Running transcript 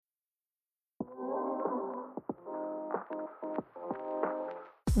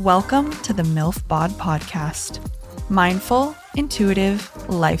Welcome to the MILF Bod Podcast. Mindful, intuitive,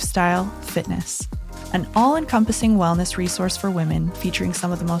 lifestyle, fitness. An all-encompassing wellness resource for women featuring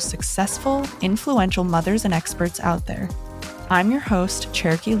some of the most successful, influential mothers and experts out there. I'm your host,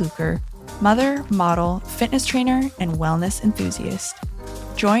 Cherokee Luker, mother, model, fitness trainer, and wellness enthusiast.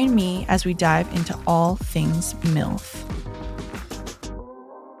 Join me as we dive into all things MILF.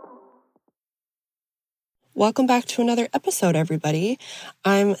 Welcome back to another episode, everybody.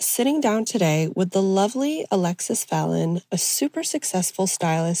 I'm sitting down today with the lovely Alexis Fallon, a super successful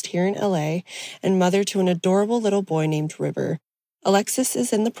stylist here in LA and mother to an adorable little boy named River. Alexis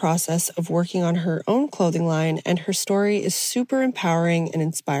is in the process of working on her own clothing line, and her story is super empowering and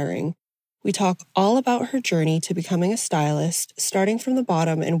inspiring. We talk all about her journey to becoming a stylist, starting from the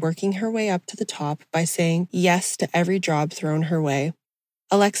bottom and working her way up to the top by saying yes to every job thrown her way.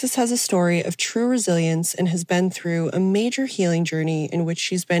 Alexis has a story of true resilience and has been through a major healing journey in which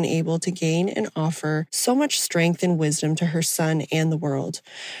she's been able to gain and offer so much strength and wisdom to her son and the world.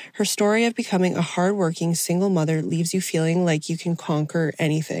 Her story of becoming a hardworking single mother leaves you feeling like you can conquer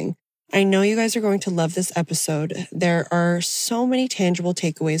anything. I know you guys are going to love this episode. There are so many tangible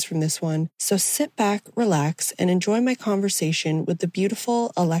takeaways from this one. So sit back, relax, and enjoy my conversation with the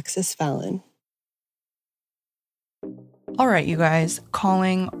beautiful Alexis Fallon. All right, you guys,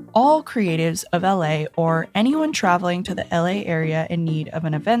 calling all creatives of LA or anyone traveling to the LA area in need of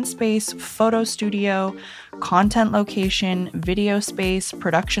an event space, photo studio, content location, video space,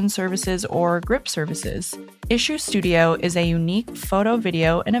 production services, or grip services. Issue Studio is a unique photo,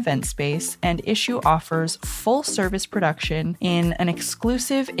 video, and event space, and Issue offers full-service production in an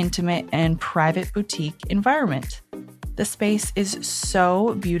exclusive, intimate, and private boutique environment. The space is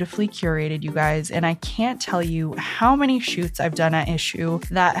so beautifully curated, you guys, and I can't tell you how many shoots I've done at Issue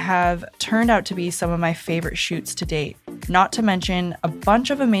that have turned out to be some of my favorite shoots to date. Not to mention a bunch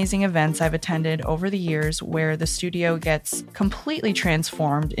of amazing events I've attended over the years where the studio gets completely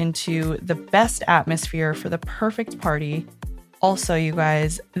transformed into the best atmosphere for the perfect party. Also, you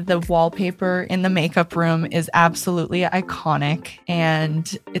guys, the wallpaper in the makeup room is absolutely iconic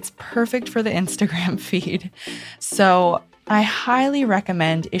and it's perfect for the Instagram feed. So I highly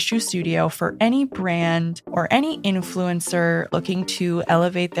recommend Issue Studio for any brand or any influencer looking to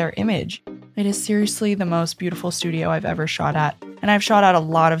elevate their image. It is seriously the most beautiful studio I've ever shot at. And I've shot at a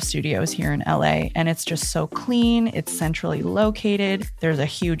lot of studios here in LA, and it's just so clean. It's centrally located. There's a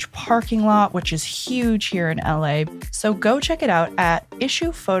huge parking lot, which is huge here in LA. So go check it out at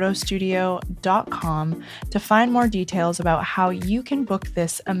issuephotostudio.com to find more details about how you can book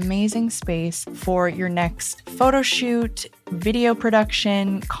this amazing space for your next photo shoot, video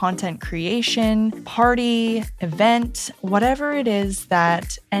production, content creation, party, event, whatever it is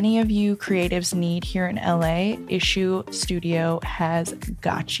that any of you creatives need here in LA, Issue Studio has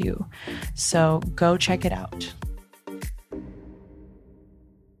got you. So go check it out.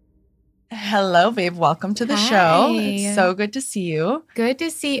 Hello, babe. Welcome to the show. It's so good to see you. Good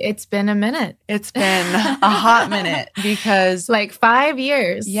to see you. It's been a minute. It's been a hot minute because... like 5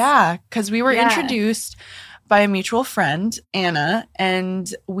 years. Yeah, because we were introduced by a mutual friend, Anna,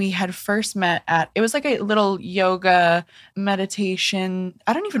 and we had first met at, it was like a little yoga meditation.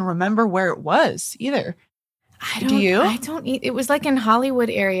 I don't even remember where it was either. Do you? It was like in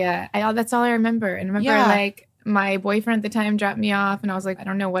Hollywood area. That's all I remember. And I remember like my boyfriend at the time dropped me off and I was like, I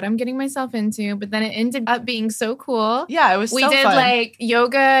don't know what I'm getting myself into. But then it ended up being so cool. Yeah, it was we so did fun. Like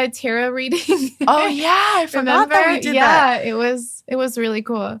yoga tarot reading. Oh yeah, I forgot that we did that. Yeah, it was really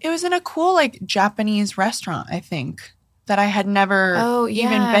cool. It was in a cool like Japanese restaurant, I think, that I had never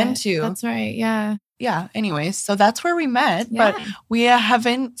even been to. That's right, yeah. Yeah, anyways, so that's where we met, but we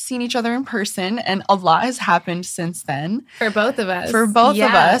haven't seen each other in person, and a lot has happened since then. For both of us. For both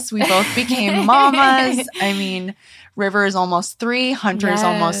of us. We both became mamas. I mean, River is almost 3, Hunter is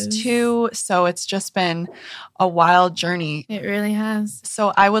almost 2, so it's just been a wild journey. It really has.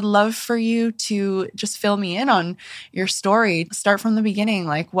 So I would love for you to just fill me in on your story. Start from the beginning.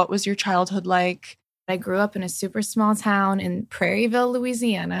 Like, what was your childhood like? I grew up in a super small town in Prairieville,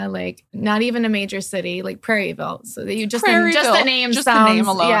 Louisiana, like not even a major city, like Prairieville. So that just the name sounds, the name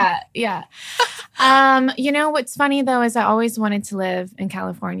alone. Yeah. You know, what's funny though, is I always wanted to live in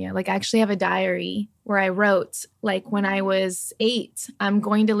California. Like I actually have a diary where I wrote, like when I was 8, I'm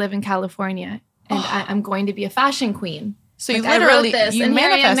going to live in California and I'm going to be a fashion queen. So you like, literally, I wrote this, you and here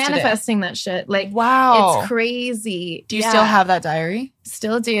I am manifested manifesting that shit. Like, wow. It's crazy. Do you still have that diary?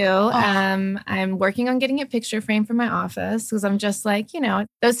 Still do. I'm working on getting a picture frame for my office because I'm just like,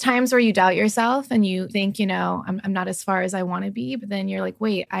 those times where you doubt yourself and you think, I'm not as far as I want to be. But then you're like,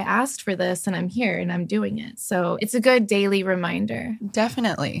 wait, I asked for this and I'm here and I'm doing it. So it's a good daily reminder.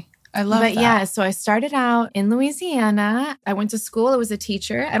 Definitely. I love that. But yeah, so I started out in Louisiana. I went to school. I was a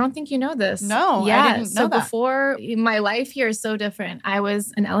teacher. I don't think you know this. No, yeah, I didn't know that. So before, my life here is so different. I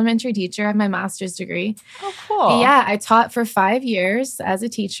was an elementary teacher. I have my master's degree. Oh, cool. Yeah, I taught for 5 years as a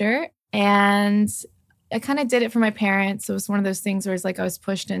teacher. And I kind of did it for my parents. It was one of those things where it's like I was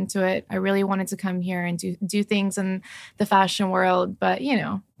pushed into it. I really wanted to come here and do things in the fashion world. But,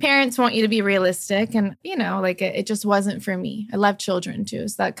 parents want you to be realistic. And, like it just wasn't for me. I love children too.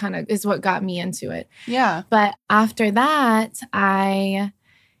 So that kind of is what got me into it. Yeah. But after that, I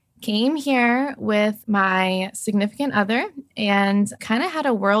came here with my significant other and kind of had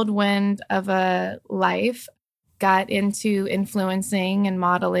a whirlwind of a life. Got into influencing and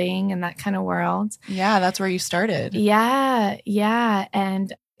modeling and that kind of world. Yeah, that's where you started. Yeah.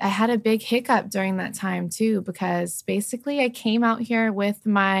 And I had a big hiccup during that time too, because basically I came out here with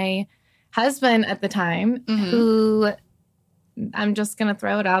my husband at the time, who, I'm just going to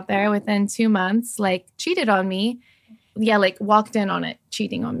throw it out there, within 2 months, like cheated on me. Yeah, like walked in on it,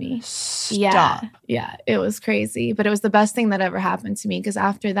 cheating on me. Stop. Yeah, it was crazy. But it was the best thing that ever happened to me because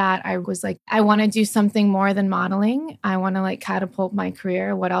after that, I was like, I want to do something more than modeling. I want to like catapult my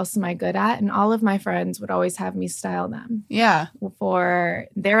career. What else am I good at? And all of my friends would always have me style them. Yeah. For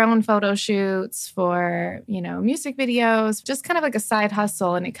their own photo shoots, for, music videos, just kind of like a side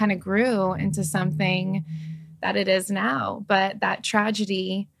hustle. And it kind of grew into something that it is now. But that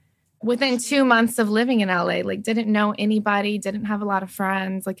tragedy, within 2 months of living in LA, like didn't know anybody, didn't have a lot of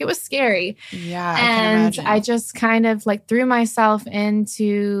friends. Like it was scary. Yeah, I can imagine. I just kind of like threw myself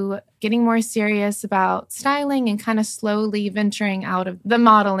into getting more serious about styling and kind of slowly venturing out of the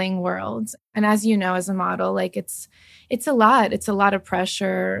modeling world. And as you know, as a model, like it's a lot. It's a lot of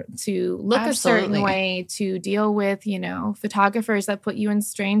pressure to look Absolutely. a certain way, to deal with, photographers that put you in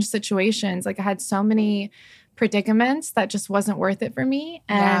strange situations. Like I had so many predicaments that just wasn't worth it for me.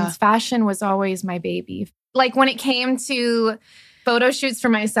 And fashion was always my baby. Like when it came to photo shoots for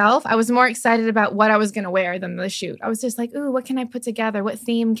myself, I was more excited about what I was going to wear than the shoot. I was just like, ooh, what can I put together? What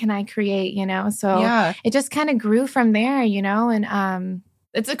theme can I create? So it just kind of grew from there, and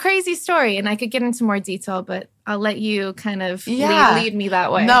it's a crazy story and I could get into more detail, but I'll let you kind of lead me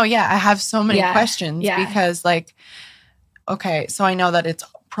that way. No, I have so many questions because okay, so I know that it's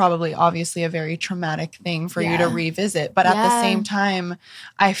probably obviously a very traumatic thing for you to revisit. But at the same time,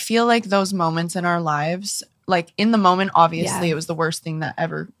 I feel like those moments in our lives, like in the moment, obviously it was the worst thing that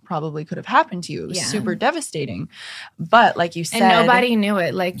ever probably could have happened to you. It was super devastating. But like you said. And nobody knew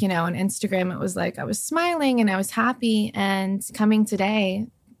it. Like, on Instagram, it was like I was smiling and I was happy. And coming today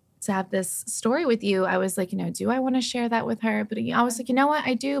to have this story with you, I was like, do I want to share that with her? But I was like, you know what?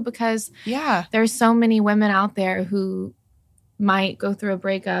 I do, because there's so many women out there who might go through a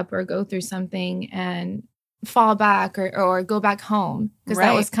breakup or go through something and fall back or go back home. Because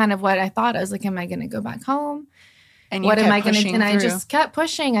that was kind of what I thought. I was like, am I going to go back home? And what am I going to do? And through. I just kept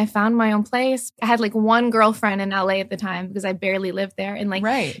pushing. I found my own place. I had like one girlfriend in LA at the time because I barely lived there. And like,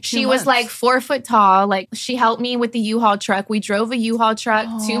 she was like 4 foot tall. Like she helped me with the U-Haul truck. We drove a U-Haul truck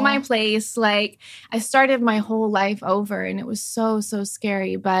to my place. Like I started my whole life over and it was so, so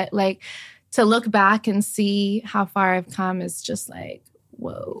scary. But like, to look back and see how far I've come is just like,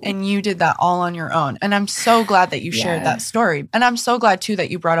 whoa. And you did that all on your own. And I'm so glad that you shared that story. And I'm so glad too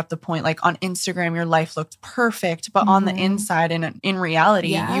that you brought up the point, like on Instagram, your life looked perfect, but on the inside and in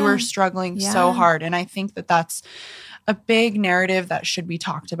reality, you were struggling so hard. And I think that that's a big narrative that should be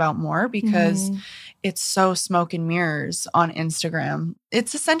talked about more because it's so smoke and mirrors on Instagram.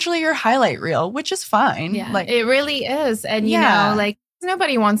 It's essentially your highlight reel, which is fine. Yeah, like it really is. And you know, like,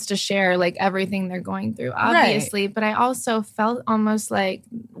 nobody wants to share like everything they're going through, obviously. But I also felt almost like,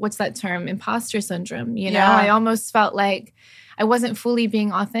 what's that term? Imposter syndrome. I almost felt like I wasn't fully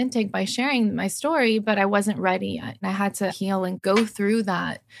being authentic by sharing my story, but I wasn't ready yet. And I had to heal and go through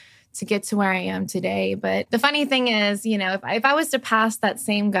that to get to where I am today. But the funny thing is, if I was to pass that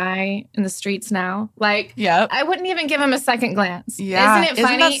same guy in the streets now, like, I wouldn't even give him a second glance. Yeah. Isn't it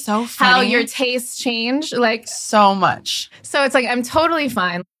funny, that so funny how your tastes change? Like so much. So it's like, I'm totally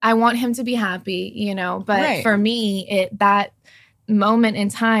fine. I want him to be happy, but for me, that moment in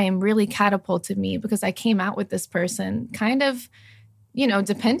time really catapulted me because I came out with this person kind of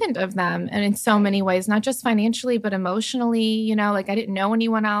dependent of them. And in so many ways, not just financially, but emotionally, like I didn't know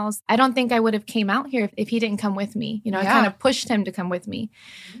anyone else. I don't think I would have came out here if he didn't come with me. I kind of pushed him to come with me.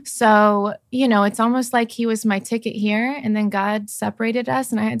 So, it's almost like he was my ticket here. And then God separated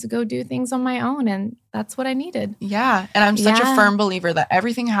us and I had to go do things on my own. And that's what I needed. Yeah. And I'm such a firm believer that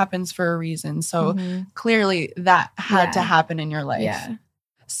everything happens for a reason. So clearly that had to happen in your life. Yeah.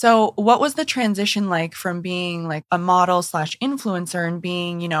 So what was the transition like from being like a model / influencer and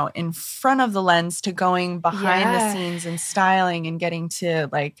being, in front of the lens to going behind the scenes and styling and getting to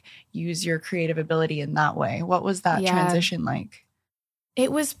like use your creative ability in that way? What was that transition like?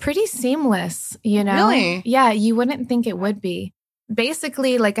 It was pretty seamless, Really? Yeah, you wouldn't think it would be.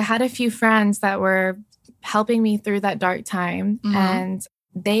 Basically, like I had a few friends that were helping me through that dark time and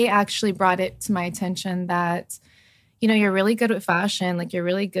they actually brought it to my attention that you're really good with fashion. Like you're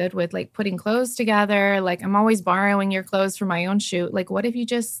really good with like putting clothes together. Like I'm always borrowing your clothes for my own shoot. Like what if you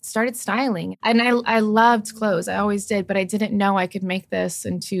just started styling? And I loved clothes. I always did, but I didn't know I could make this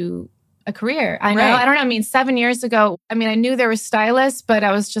into a career. I know. I don't know. I mean, 7 years ago, I knew there were stylists, but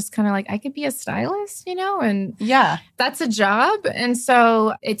I was just kind of like, I could be a stylist, and that's a job. And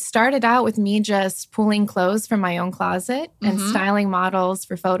so it started out with me just pulling clothes from my own closet and styling models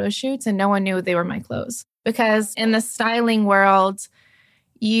for photo shoots. And no one knew they were my clothes. Because in the styling world,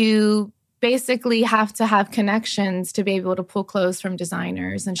 you basically have to have connections to be able to pull clothes from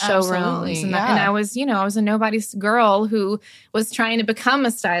designers and showrooms. And I was, I was a nobody's girl who was trying to become a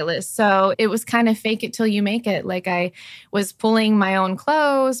stylist. So it was kind of fake it till you make it. Like I was pulling my own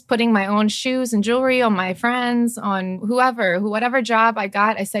clothes, putting my own shoes and jewelry on my friends, on whatever job I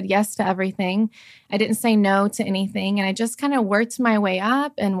got. I said yes to everything. I didn't say no to anything. And I just kind of worked my way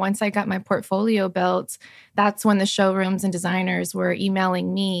up. And once I got my portfolio built, that's when the showrooms and designers were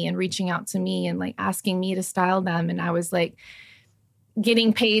emailing me and reaching out to me and like asking me to style them. And I was like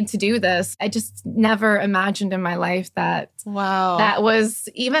getting paid to do this. I just never imagined in my life that that was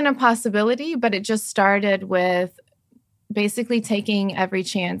even a possibility. But it just started with basically taking every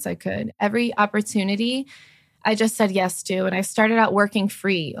chance I could, every opportunity I just said yes to. And I started out working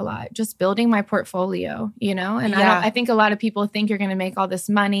free a lot, just building my portfolio, And I think a lot of people think you're going to make all this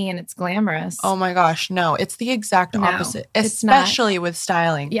money and it's glamorous. Oh my gosh, no. It's the exact opposite, especially with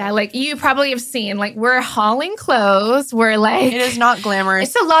styling. Yeah, like you probably have seen, like we're hauling clothes. We're like... It is not glamorous.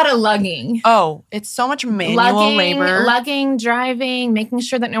 It's a lot of lugging. Oh, it's so much manual labor. Lugging, driving, making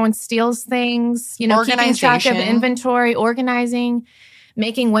sure that no one steals things, keeping track of inventory, organizing.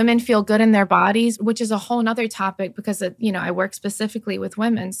 Making women feel good in their bodies, which is a whole nother topic because, I work specifically with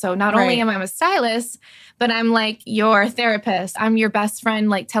women. So not only am I a stylist, but I'm like your therapist. I'm your best friend,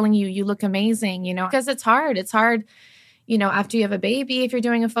 like telling you look amazing, because it's hard. It's hard, after you have a baby, if you're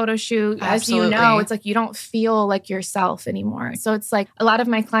doing a photo shoot, Absolutely. it's like you don't feel like yourself anymore. So it's like a lot of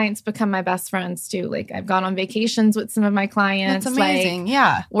my clients become my best friends too. Like I've gone on vacations with some of my clients. That's amazing.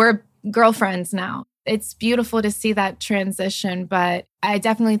 Like, we're girlfriends now. It's beautiful to see that transition, but I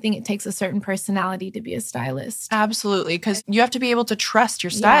definitely think it takes a certain personality to be a stylist. Absolutely, because you have to be able to trust your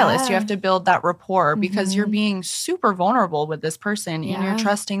stylist. You have to build that rapport because you're being super vulnerable with this person and you're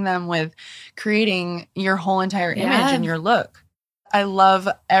trusting them with creating your whole entire image and your look. I love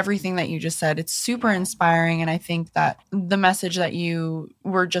everything that you just said. It's super inspiring. And I think that the message that you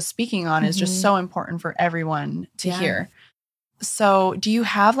were just speaking on is just so important for everyone to hear. So do you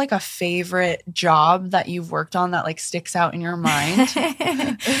have like a favorite job that you've worked on that like sticks out in your mind?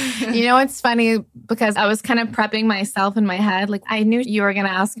 It's funny because I was kind of prepping myself in my head. Like I knew you were going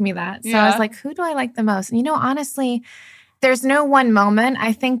to ask me that. So I was like, who do I like the most? And, honestly, there's no one moment.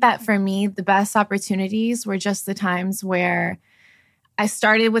 I think that for me, the best opportunities were just the times where I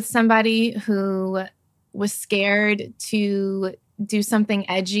started with somebody who was scared to do something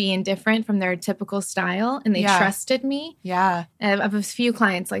edgy and different from their typical style, and they trusted me. Yeah. And I have a few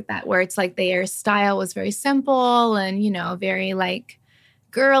clients like that where it's like their style was very simple and, very like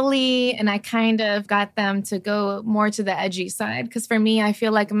girly, and I kind of got them to go more to the edgy side because for me, I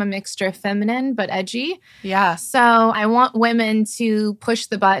feel like I'm a mixture of feminine but edgy. Yeah. So I want women to push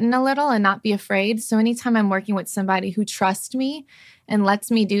the button a little and not be afraid. So anytime I'm working with somebody who trusts me and lets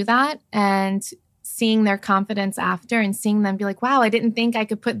me do that, and seeing their confidence after and seeing them be like, wow, I didn't think I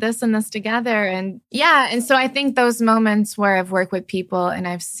could put this and this together. And and so I think those moments where I've worked with people and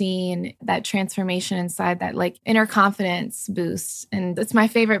I've seen that transformation inside, that like inner confidence boost. And it's my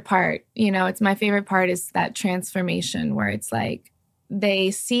favorite part, it's my favorite part is that transformation where it's like,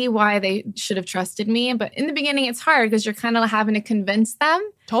 they see why they should have trusted me. But in the beginning, it's hard because you're kind of having to convince them.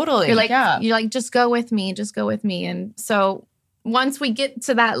 Totally. You're like, just go with me, just go with me. And so once we get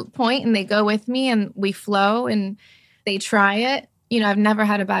to that point and they go with me and we flow and they try it, I've never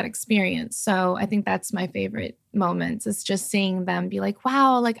had a bad experience. So I think that's my favorite moments, is just seeing them be like,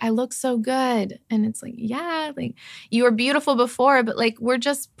 wow, like I look so good. And it's like, yeah, like you were beautiful before, but like we're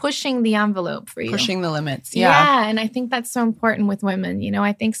just pushing the envelope for you. Pushing the limits. Yeah. And I think that's so important with women.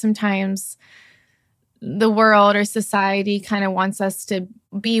 I think sometimes the world or society kind of wants us to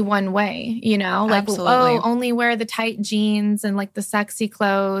be one way, like, Absolutely. oh, only wear the tight jeans and like the sexy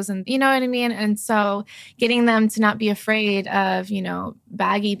clothes, and you know what I mean? And so getting them to not be afraid of,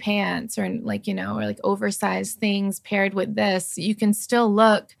 baggy pants or like, or like oversized things paired with this, you can still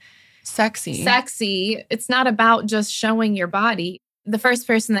look sexy. It's not about just showing your body. The first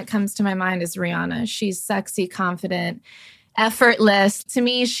person that comes to my mind is Rihanna. She's sexy, confident, effortless. To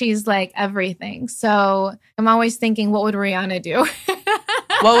me, she's like everything. So I'm always thinking, what would Rihanna do?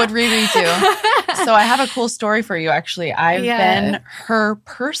 What would Riri do? So I have a cool story for you, actually. I've been her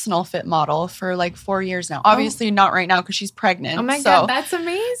personal fit model for like 4 years now. Obviously not right now because she's pregnant. Oh my God, that's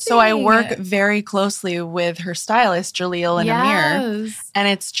amazing. So I work very closely with her stylist, Jaleel and Amir. And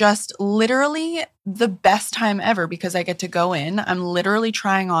it's just literally the best time ever because I get to go in. I'm literally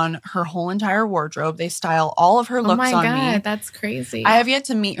trying on her whole entire wardrobe. They style all of her looks on me. Oh my God, that's crazy. I have yet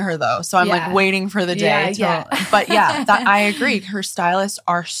to meet her though. So I'm like waiting for the day. But I agree. Her stylists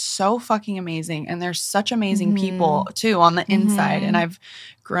are so fucking amazing. And they're such amazing people too on the inside. And I've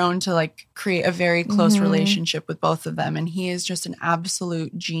grown to like create a very close relationship with both of them. And he is just an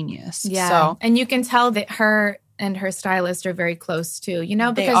absolute genius. Yeah. So, and you can tell that her and her stylist are very close too,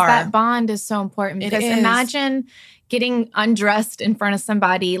 because that bond is so important. Because imagine getting undressed in front of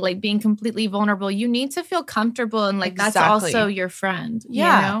somebody, like being completely vulnerable. You need to feel comfortable and like that's also your friend, you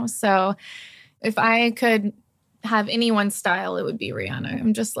know? So if I could have anyone's style, it would be Rihanna.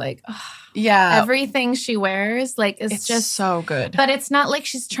 I'm just like, everything she wears, like, it's just so good. But it's not like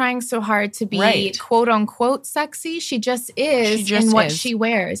she's trying so hard to be quote unquote sexy. She just is in what she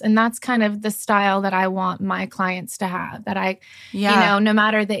wears. And that's kind of the style that I want my clients to have, that I, no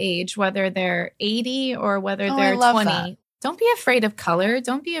matter the age, whether they're 80 or whether they're 20, don't be afraid of color.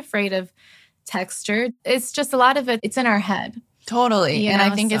 Don't be afraid of texture. It's just a lot of it's in our head. Totally. And I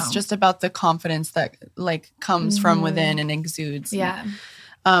think it's just about the confidence that like comes from within and exudes. Yeah.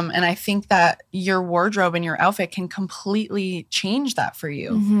 And I think that your wardrobe and your outfit can completely change that for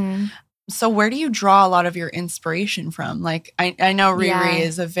you. So where do you draw a lot of your inspiration from? Like, I know Riri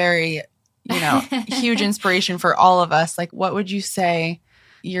is a very, huge inspiration for all of us. Like, what would you say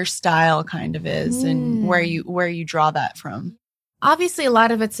your style kind of is and where you draw that from? Obviously, a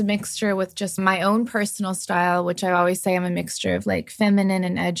lot of it's a mixture with just my own personal style, which I always say I'm a mixture of like feminine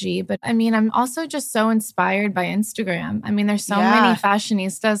and edgy. But I mean, I'm also just so inspired by Instagram. I mean, there's so many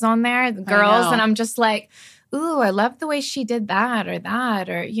fashionistas on there, the girls, and I'm just like, ooh, I love the way she did that. Or,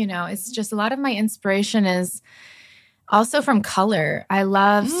 it's just a lot of my inspiration is also from color. I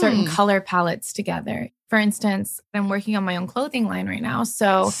love certain color palettes together. For instance, I'm working on my own clothing line right now.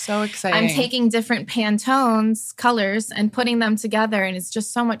 So exciting. I'm taking different Pantones colors and putting them together. And it's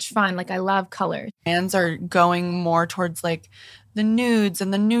just so much fun. Like, I love color. Brands are going more towards like the nudes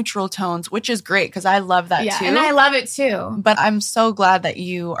and the neutral tones, which is great because I love that too. And I love it too. But I'm so glad that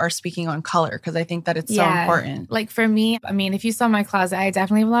you are speaking on color because I think that it's so important. Like for me, I mean, if you saw my closet, I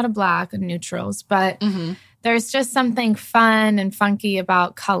definitely have a lot of black and neutrals, but there's just something fun and funky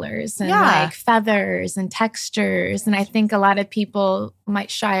about colors and like feathers and textures. And I think a lot of people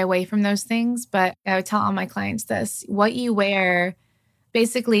might shy away from those things, but I would tell all my clients this: what you wear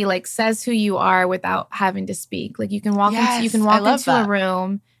basically like says who you are without having to speak. Like you can walk into a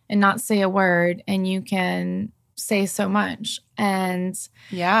room and not say a word, and you can say so much. And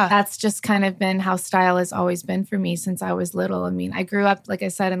that's just kind of been how style has always been for me since I was little. I mean, I grew up, like I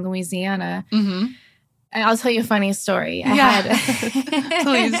said, in Louisiana. And I'll tell you a funny story.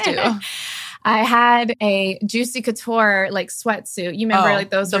 Please do. I had a Juicy Couture like sweatsuit. You remember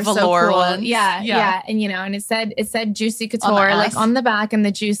like those were so cool. Ones. Yeah. And and it said Juicy Couture like on the back and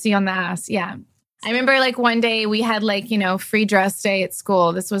the Juicy on the ass. Yeah. I remember like one day we had like, free dress day at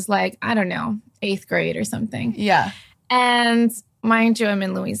school. This was like, I don't know, 8th grade or something. Yeah. And mind you, I'm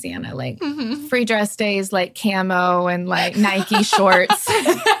in Louisiana. Like free dress days, like camo and like Nike shorts.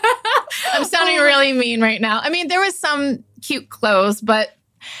 I'm sounding really mean right now. I mean, there was some cute clothes, but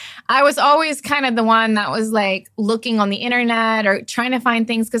I was always kind of the one that was like looking on the internet or trying to find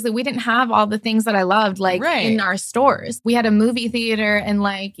things because we didn't have all the things that I loved like in our stores. We had a movie theater and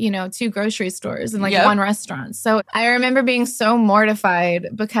like, 2 grocery stores and like 1 restaurant. So I remember being so mortified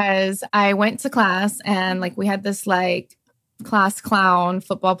because I went to class and like we had this like class clown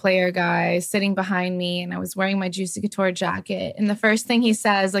football player guy sitting behind me, and I was wearing my Juicy Couture jacket. And the first thing he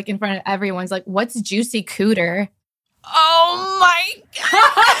says, like in front of everyone's like, "What's Juicy Cooter?" Oh my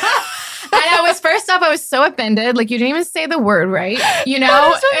God. And I was so offended. Like, you didn't even say the word right, you know?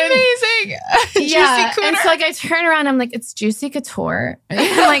 That's amazing. Yeah. Juicy Cooter. And so like I turn around, I'm like, it's Juicy Couture. And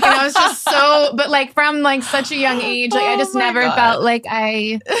I was just so, but like from like such a young age, like I just never felt like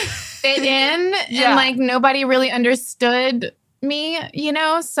I fit in and like nobody really understood me, you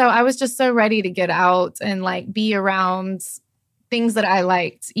know? So I was just so ready to get out and like be around things that I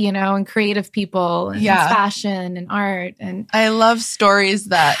liked, you know, and creative people and fashion and art. And I love stories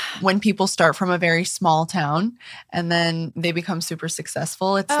that when people start from a very small town and then they become super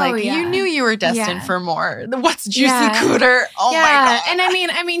successful, it's you knew you were destined for more. What's Juicy Cooter? Oh my God. And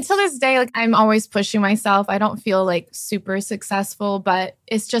I mean, till this day, like I'm always pushing myself. I don't feel like super successful, but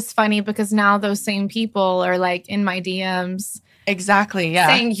it's just funny because now those same people are like in my DMs. Exactly. Yeah.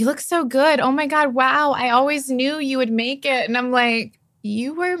 Saying, you look so good. Oh my God. Wow. I always knew you would make it. And I'm like,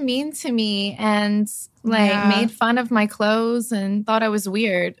 you were mean to me and like made fun of my clothes and thought I was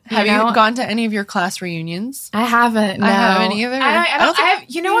weird. Have you gone to any of your class reunions? I haven't. No. I haven't either.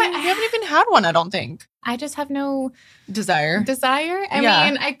 You know what? You haven't even had one, I don't think. I just have no desire. I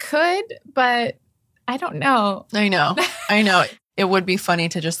mean, I could, but I don't know. I know. It would be funny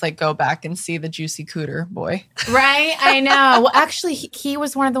to just like go back and see the Juicy Cooter boy. Right? I know. Well, actually, he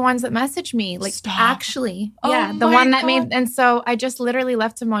was one of the ones that messaged me. Like, actually. Yeah. The one that made, and so I just literally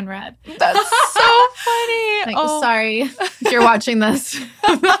left him on red. That's so funny. Like, sorry if you're watching this.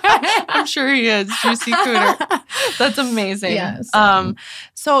 I'm sure he is. Juicy Cooter. That's amazing. Yes.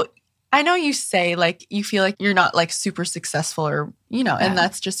 So I know you say like you feel like you're not like super successful or, you know, and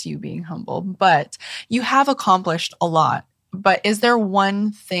that's just you being humble, but you have accomplished a lot. But is there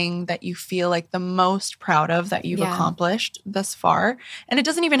one thing that you feel like the most proud of that you've accomplished thus far? And it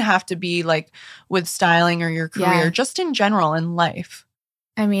doesn't even have to be like with styling or your career, just in general in life.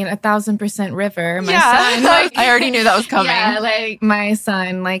 I mean, 1,000% River, my son. Like, I already knew that was coming. Yeah, like my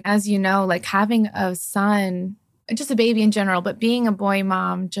son, like as you know, like having a son, just a baby in general, but being a boy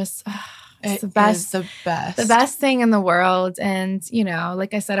mom, just... It's the best thing in the world. And, you know,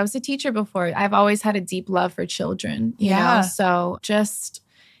 like I said, I was a teacher before. I've always had a deep love for children, you know? So just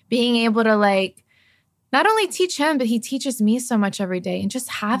being able to like, not only teach him, but he teaches me so much every day. And just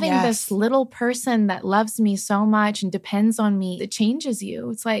having this little person that loves me so much and depends on me, it changes you.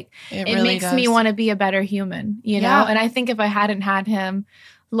 It's like, it really makes me want to be a better human, you know? And I think if I hadn't had him,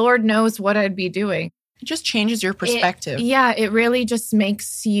 Lord knows what I'd be doing. It just changes your perspective. It really just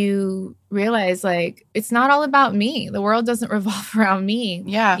makes you realize, like, it's not all about me. The world doesn't revolve around me.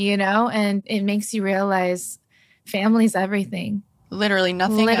 Yeah. You know? And it makes you realize family's everything. Literally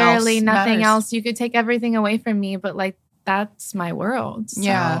nothing else. You could take everything away from me, but, like, that's my world. So,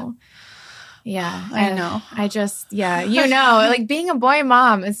 yeah. I know. I just, you know, like being a boy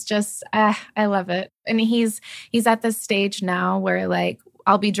mom, it's just, I love it. And he's at this stage now where, like,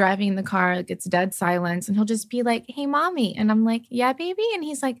 I'll be driving in the car, like it's dead silence, and he'll just be like, hey, mommy. And I'm like, yeah, baby. And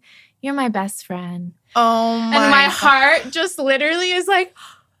he's like, you're my best friend. Oh, my And my God. heart just literally is like,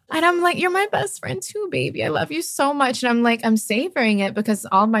 and I'm like, you're my best friend too, baby. I love you so much. And I'm like, I'm savoring it because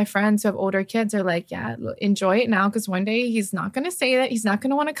all my friends who have older kids are like, yeah, enjoy it now. Because one day he's not going to say that. He's not going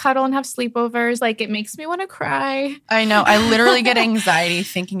to want to cuddle and have sleepovers. Like, it makes me want to cry. I know. I literally get anxiety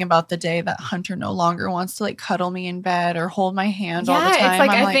thinking about the day that Hunter no longer wants to like cuddle me in bed or hold my hand all the time. It's like,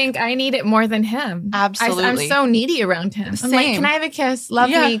 I think I need it more than him. Absolutely. I'm so needy around him. Same. I'm like, can I have a kiss? Love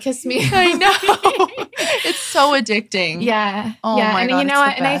me. Kiss me. I know. It's so addicting. Yeah. Oh my and God, you know it's what?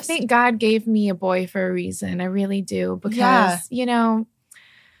 the And I best. think God gave me a boy for a reason. I really do. Because, you know,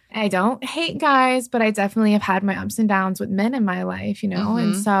 I don't hate guys, but I definitely have had my ups and downs with men in my life, you know?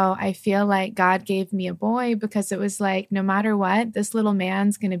 And so I feel like God gave me a boy because it was like, no matter what, this little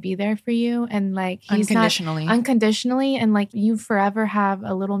man's going to be there for you. And like, he's unconditionally. And like, you forever have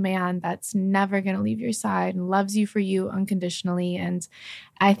a little man that's never going to leave your side and loves you for you unconditionally. And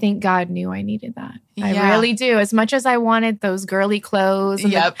I think God knew I needed that. I really do. As much as I wanted those girly clothes.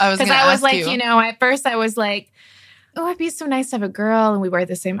 Yep, I was going to ask I was like, you know, at first I was like, oh, it'd be so nice to have a girl and we wear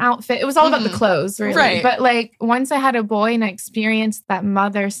the same outfit. It was all about the clothes, really. Right. But like once I had a boy and I experienced that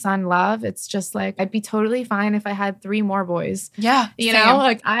mother-son love, it's just like I'd be totally fine if I had 3 more boys. Yeah. You know,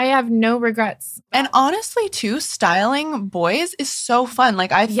 like I have no regrets. And honestly, too, styling boys is so fun.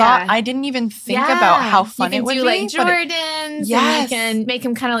 Like I thought I didn't even think about how fun it would be. You can do like Jordans. And you can make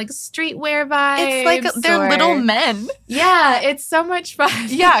them kind of like streetwear vibes. It's like they're little men. Yeah. It's so much fun.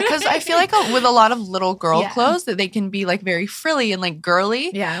 Yeah. Because I feel like with a lot of little girl clothes that they can can be like very frilly and like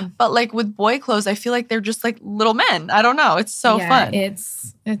girly. Yeah. But like with boy clothes, I feel like they're just like little men. I don't know. It's so fun.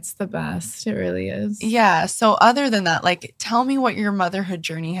 It's the best. It really is. Yeah. So other than that, like tell me what your motherhood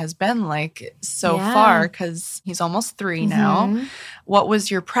journey has been like so far, because he's almost 3 now. What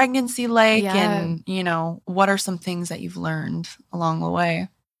was your pregnancy like? And, you know, what are some things that you've learned along the way?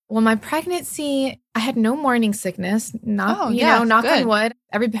 Well, my pregnancy, I had no morning sickness. Knock on wood.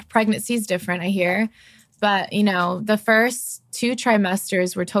 Every pregnancy is different, I hear. But, you know, the first 2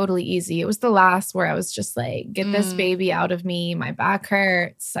 trimesters were totally easy. It was the last where I was just like, get this baby out of me. My back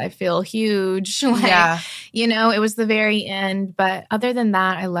hurts. I feel huge. You know, it was the very end. But other than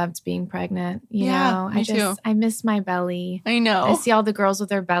that, I loved being pregnant. You know, I miss my belly. I know. I see all the girls with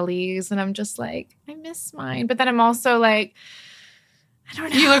their bellies and I'm just like, I miss mine. But then I'm also like, I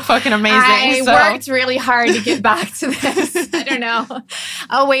don't know. You look fucking amazing. I worked really hard to get back to this. I don't know.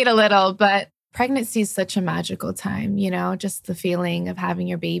 I'll wait a little, but pregnancy is such a magical time, you know, just the feeling of having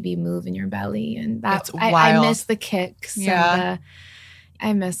your baby move in your belly. And that's I miss the kicks. And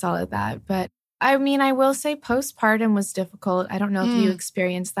I miss all of that. But I mean, I will say postpartum was difficult. I don't know if you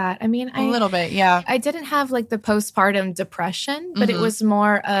experienced that. I mean, a little bit, yeah. I didn't have like the postpartum depression, but it was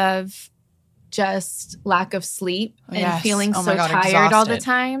more of just lack of sleep and feeling so tired exhausted all the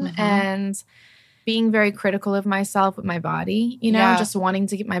time and being very critical of myself with my body, you know, just wanting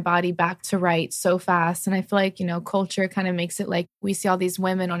to get my body back to right so fast. And I feel like, you know, culture kind of makes it like we see all these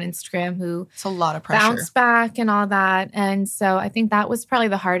women on Instagram who it's a lot of pressure, bounce back and all that. And so I think that was probably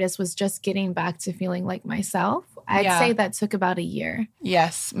the hardest, was just getting back to feeling like myself. I'd say that took about a year.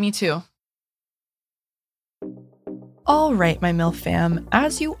 Yes, me too. All right, my MILF fam,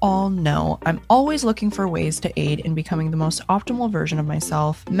 as you all know, I'm always looking for ways to aid in becoming the most optimal version of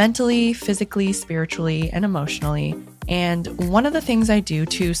myself, mentally, physically, spiritually, and emotionally. And one of the things I do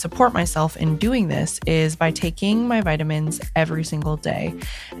to support myself in doing this is by taking my vitamins every single day.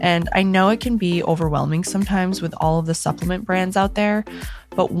 And I know it can be overwhelming sometimes with all of the supplement brands out there,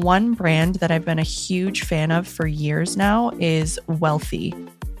 but one brand that I've been a huge fan of for years now is Wealthy.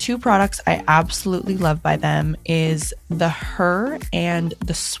 2 products I absolutely love by them is the Her and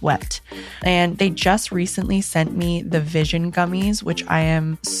the Sweat. And they just recently sent me the Vision Gummies, which I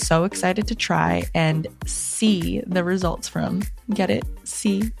am so excited to try and see the results from. Get it?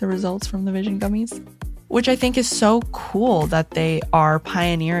 See the results from the Vision Gummies? Which I think is so cool that they are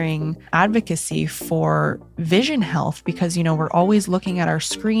pioneering advocacy for vision health, because, you know, we're always looking at our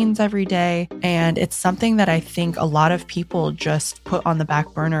screens every day. And it's something that I think a lot of people just put on the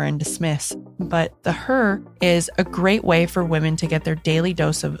back burner and dismiss. But the Her is a great way for women to get their daily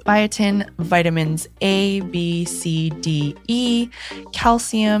dose of biotin, vitamins A, B, C, D, E,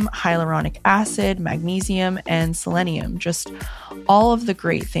 calcium, hyaluronic acid, magnesium, and selenium. Just all of the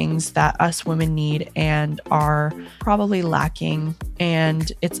great things that us women need and are probably lacking,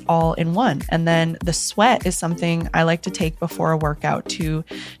 and it's all in one. And then the Sweat is something I like to take before a workout to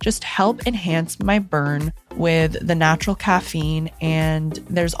just help enhance my burn with the natural caffeine. And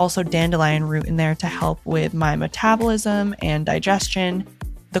there's also dandelion root in there to help with my metabolism and digestion.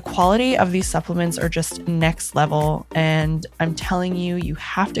 The quality of these supplements are just next level, and I'm telling you, you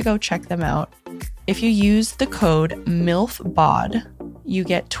have to go check them out. If you use the code MILFBOD, you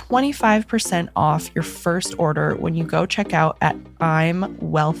get 25% off your first order when you go check out at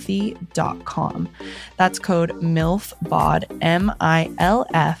imwealthy.com. That's code MILFBOD,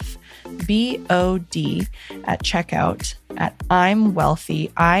 MILFBOD at checkout at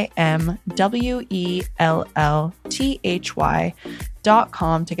imwealthy,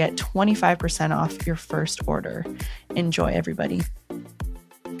 imwellthy.com to get 25% off your first order. Enjoy, everybody.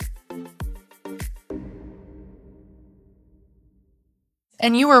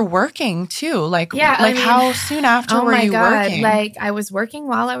 And you were working too, how soon after were you working? Like, I was working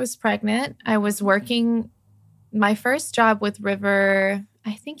while I was pregnant. I was working my first job with River.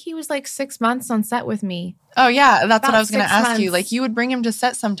 I think he was like 6 months on set with me. Oh, yeah. That's what I was going to ask you. Like, you would bring him to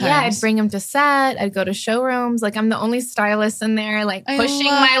set sometimes. Yeah, I'd bring him to set. I'd go to showrooms. Like, I'm the only stylist in there, like, pushing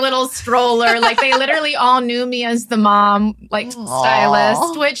my little stroller. Like, they literally all knew me as the mom, like,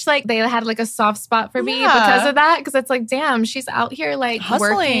 stylist, which, like, they had, like, a soft spot for me because of that. Because it's like, damn, she's out here, like,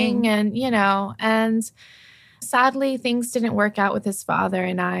 hustling. Working and, you know, and sadly, things didn't work out with his father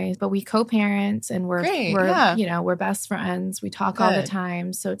and I, but we co-parent and we're you know, we're best friends. We talk all the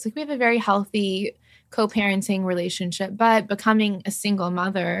time. So it's like we have a very healthy co-parenting relationship, but becoming a single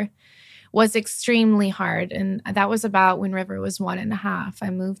mother was extremely hard. And that was about when River was 1.5. I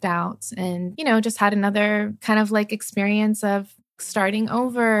moved out and, you know, just had another kind of like experience of starting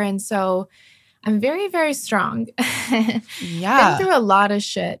over. And so I'm very, very strong. Yeah. Been through a lot of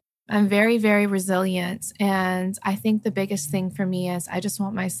shit. I'm very, very resilient. And I think the biggest thing for me is I just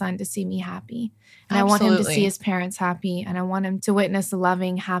want my son to see me happy. And I want him to see his parents happy. And I want him to witness a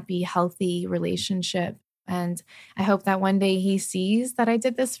loving, happy, healthy relationship. And I hope that one day he sees that I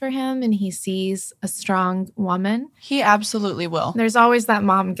did this for him and he sees a strong woman. He absolutely will. There's always that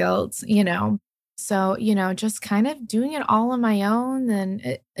mom guilt, you know. So, you know, just kind of doing it all on my own,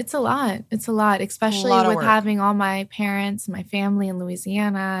 and it's a lot. It's a lot, especially with having all my parents, my family in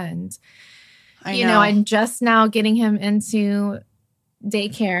Louisiana. And, you know, I'm just now getting him into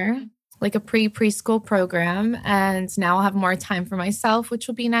daycare, like a preschool program. And now I'll have more time for myself, which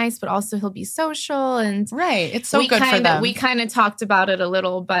will be nice, but also he'll be social. And right. It's so good for them. We kind of talked about it a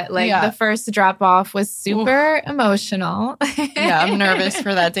little, but like the first drop off was super emotional. Yeah, I'm nervous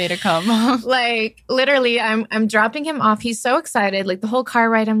for that day to come. Like literally I'm dropping him off. He's so excited. Like the whole car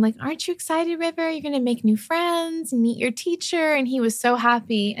ride, I'm like, aren't you excited, River? You're going to make new friends and meet your teacher. And he was so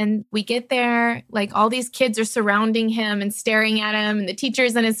happy. And we get there, like all these kids are surrounding him and staring at him and the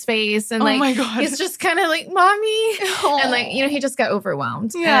teacher's in his face. And like, my God. He's just kind of like, mommy. And like, you know, he just got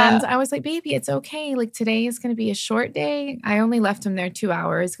overwhelmed. Yeah. And I was like, baby, it's okay. Like today is going to be a short day. I only left him there 2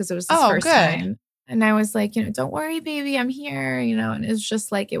 hours because it was his first time. And I was like, you know, don't worry, baby, I'm here, you know. And it's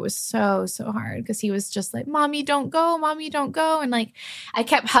just like, it was so, so hard because he was just like, mommy, don't go. Mommy, don't go. And like, I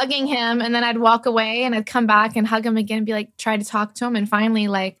kept hugging him and then I'd walk away and I'd come back and hug him again and be like, try to talk to him. And finally,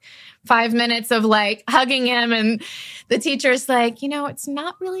 like 5 minutes of like hugging him. And the teacher's like, you know, it's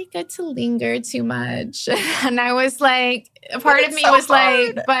not really good to linger too much. And I was like, a part of me was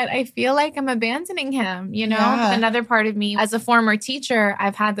like, but I feel like I'm abandoning him, you know? But another part of me, as a former teacher,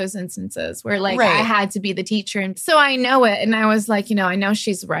 I've had those instances where like I had to be the teacher. And so I know it. And I was like, you know, I know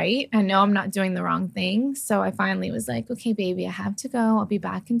she's right. I know I'm not doing the wrong thing. So I finally was like, okay, baby, I have to go. I'll be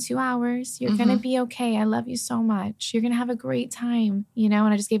back in 2 hours. You're going to be okay. I love you so much. You're going to have a great time, you know?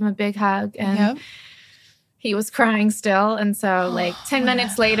 And I just gave him a big hug and he was crying still. And so like 10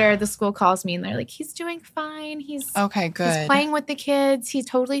 minutes later, the school calls me and they're like, he's doing fine. He's okay, good. He's playing with the kids. He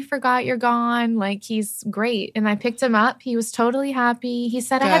totally forgot you're gone. Like he's great. And I picked him up. He was totally happy. He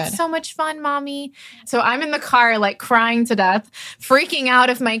said, I had so much fun, mommy. So I'm in the car, like crying to death, freaking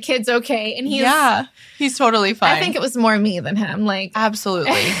out if my kid's okay. And he's totally fine. I think it was more me than him. Like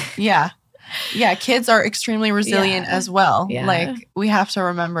absolutely. Yeah. Yeah, kids are extremely resilient as well. Yeah. Like, we have to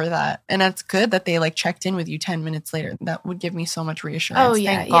remember that. And it's good that they, like, checked in with you 10 minutes later. That would give me so much reassurance. Oh,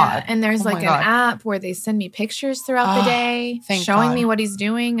 yeah, Thank God. And there's, like, an app where they send me pictures throughout the day showing me what he's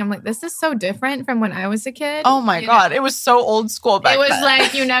doing. I'm like, this is so different from when I was a kid. Oh, my God. It was so old school back then. It was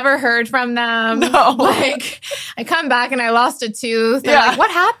like, you never heard from them. No. Like, I come back and I lost a tooth. They're like,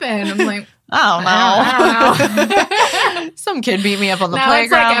 what happened? I'm like... I don't know. Some kid beat me up on the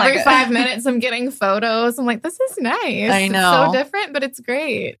playground. It's like every 5 minutes I'm getting photos. I'm like, this is nice. I know. It's so different, but it's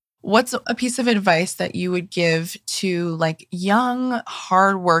great. What's a piece of advice that you would give to like young,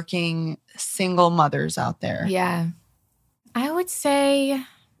 hardworking, single mothers out there? Yeah. I would say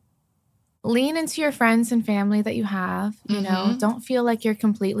lean into your friends and family that you have. You know, don't feel like you're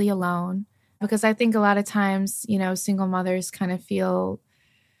completely alone. Because I think a lot of times, you know, single mothers kind of feel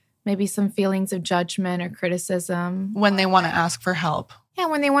maybe some feelings of judgment or criticism. When they want to ask for help. Yeah,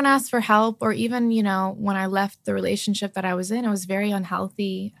 when they want to ask for help, or even, you know, when I left the relationship that I was in, it was very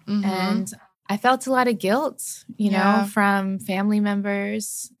unhealthy. And I felt a lot of guilt, you know, from family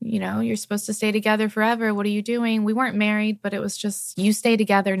members. You know, you're supposed to stay together forever. What are you doing? We weren't married, but it was just you stay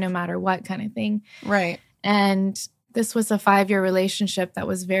together no matter what kind of thing. Right. And this was a 5-year relationship that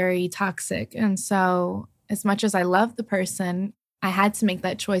was very toxic. And so as much as I loved the person, I had to make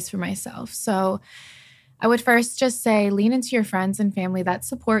that choice for myself. So I would first just say, lean into your friends and family that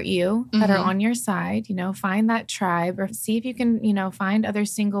support you, that are on your side. You know, find that tribe, or see if you can, you know, find other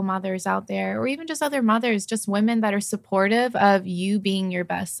single mothers out there, or even just other mothers, just women that are supportive of you being your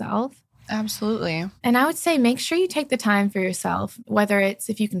best self. Absolutely. And I would say, make sure you take the time for yourself, whether it's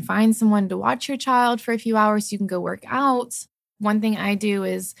if you can find someone to watch your child for a few hours, you can go work out. One thing I do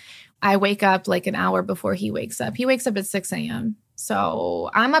is I wake up like an hour before he wakes up. He wakes up at 6 a.m.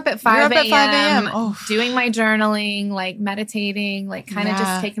 So I'm up at 5 a.m. Doing my journaling, like meditating, like kind of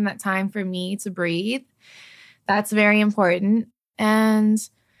just taking that time for me to breathe. That's very important. And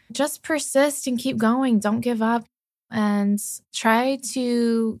just persist and keep going. Don't give up. And try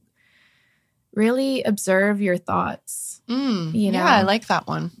to really observe your thoughts. You know? Yeah, I like that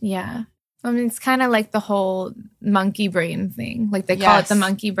one. Yeah. I mean, it's kind of like the whole monkey brain thing. Like they call it the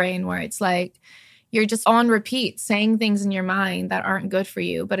monkey brain, where it's like, you're just on repeat saying things in your mind that aren't good for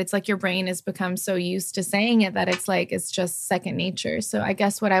you. But it's like your brain has become so used to saying it that it's like it's just second nature. So I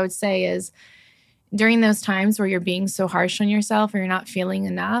guess what I would say is during those times where you're being so harsh on yourself, or you're not feeling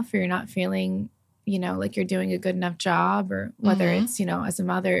enough, or you're not feeling, like you're doing a good enough job, or whether it's, as a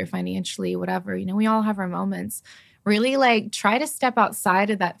mother, financially, whatever, we all have our moments. Really like try to step outside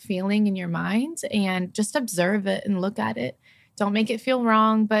of that feeling in your mind and just observe it and look at it. Don't make it feel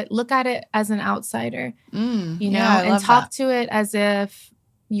wrong, but look at it as an outsider, and talk to it as if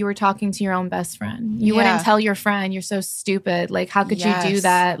you were talking to your own best friend. You wouldn't tell your friend, you're so stupid. Like, how could you do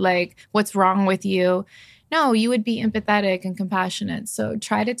that? Like, what's wrong with you? No, you would be empathetic and compassionate. So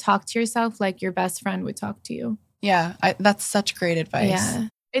try to talk to yourself like your best friend would talk to you. Yeah, that's such great advice. Yeah.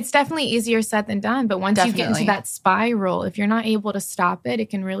 It's definitely easier said than done. But once you get into that spiral, if you're not able to stop it, it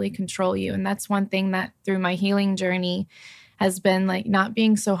can really control you. And that's one thing that through my healing journey has been like not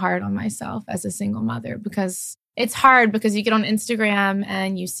being so hard on myself as a single mother, because it's hard because you get on Instagram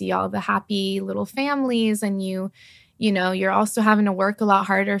and you see all the happy little families, and you're also having to work a lot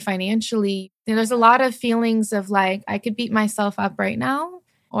harder financially. There's a lot of feelings of like, I could beat myself up right now,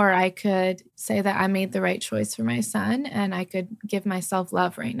 or I could say that I made the right choice for my son and I could give myself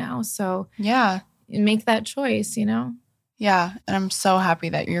love right now. So make that choice, Yeah. And I'm so happy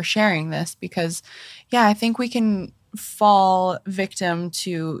that you're sharing this because, I think we can fall victim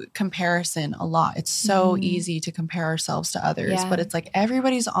to comparison a lot. It's so easy to compare ourselves to others, but it's like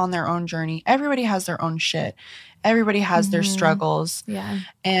everybody's on their own journey. Everybody has their own shit. Everybody has their struggles. Yeah.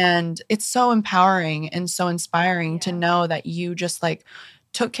 And it's so empowering and so inspiring to know that you just like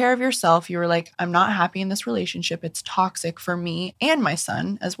took care of yourself. You were like, I'm not happy in this relationship. It's toxic for me and my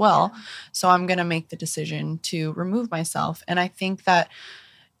son as well. Yeah. So I'm going to make the decision to remove myself. And I think that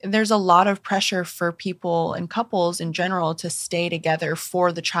there's a lot of pressure for people and couples in general to stay together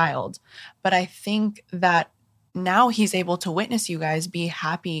for the child. But I think that now he's able to witness you guys be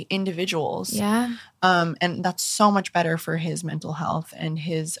happy individuals. Yeah. And that's so much better for his mental health and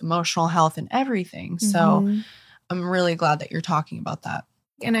his emotional health and everything. So I'm really glad that you're talking about that.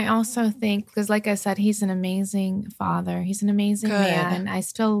 And I also think, because like I said, he's an amazing father. He's an amazing man. I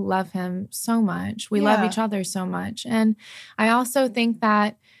still love him so much. We love each other so much. And I also think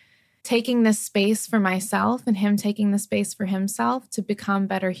that taking this space for myself and him taking the space for himself to become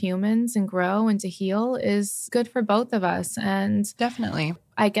better humans and grow and to heal is good for both of us. And definitely,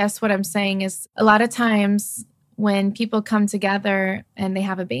 I guess what I'm saying is a lot of times when people come together and they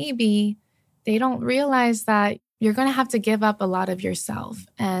have a baby, they don't realize that you're going to have to give up a lot of yourself.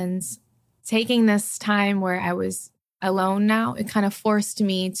 And taking this time where I was alone now, it kind of forced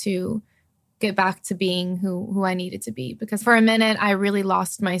me to get back to being who I needed to be. Because for a minute, I really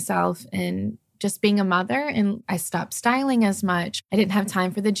lost myself in just being a mother, and I stopped styling as much. I didn't have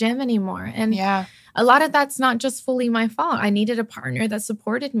time for the gym anymore. And a lot of that's not just fully my fault. I needed a partner that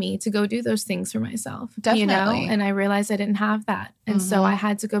supported me to go do those things for myself. Definitely. And I realized I didn't have that. And so I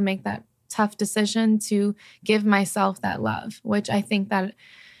had to go make that tough decision to give myself that love, which I think that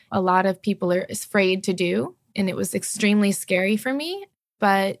a lot of people are afraid to do. And it was extremely scary for me.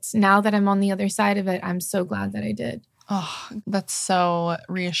 But now that I'm on the other side of it, I'm so glad that I did. Oh, that's so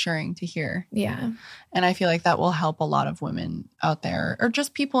reassuring to hear. Yeah. And I feel like that will help a lot of women out there, or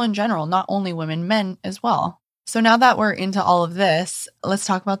just people in general, not only women, men as well. So now that we're into all of this, let's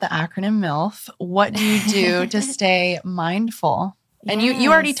talk about the acronym MILF. What do you do to stay mindful? And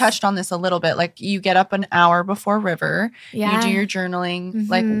you already touched on this a little bit. Like, you get up an hour before River. Yeah. You do your journaling.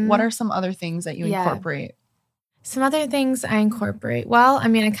 Like, what are some other things that you incorporate? Some other things I incorporate. Well, I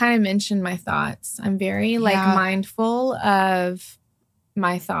mean, I kind of mentioned my thoughts. I'm very mindful of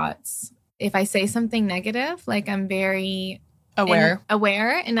my thoughts. If I say something negative, like I'm very aware.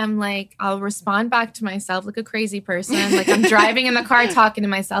 And I'm like, I'll respond back to myself like a crazy person. Like I'm driving in the car talking to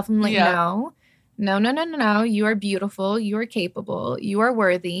myself. I'm like, no. You are beautiful. You are capable. You are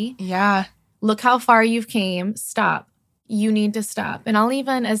worthy. Yeah. Look how far you've came. Stop. You need to stop. And I'll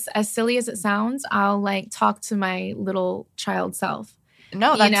even, as silly as it sounds, I'll like talk to my little child self.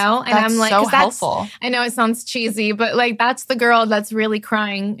 No, that's, and I'm like, so helpful. I know it sounds cheesy, but like that's the girl that's really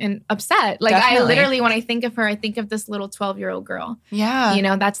crying and upset. Like I literally, when I think of her, I think of this little 12-year-old girl.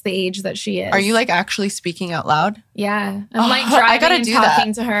 Yeah. That's the age that she is. Are you like actually speaking out loud? Yeah. I'm like driving and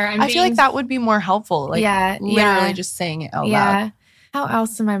talking to her. I feel like that would be more helpful. Like literally just saying it out loud. Yeah. How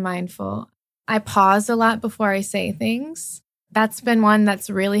else am I mindful? I pause a lot before I say things. That's been one that's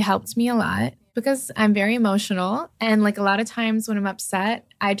really helped me a lot because I'm very emotional. And like a lot of times when I'm upset,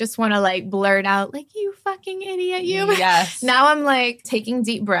 I just want to like blurt out like, you fucking idiot, you. Yes. Now I'm like taking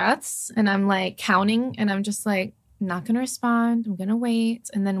deep breaths and I'm like counting and I'm just like, I'm not going to respond. I'm going to wait.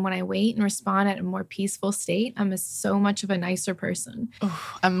 And then when I wait and respond at a more peaceful state, I'm so much of a nicer person. Ooh,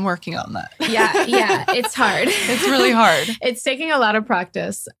 I'm working on that. Yeah. It's hard. It's really hard. It's taking a lot of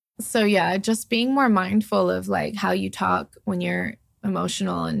practice. So yeah, just being more mindful of like how you talk when you're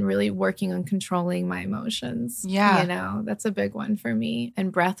emotional and really working on controlling my emotions. Yeah. You know, that's a big one for me.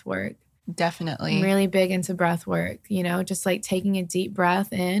 And breath work. Definitely. I'm really big into breath work, you know, just like taking a deep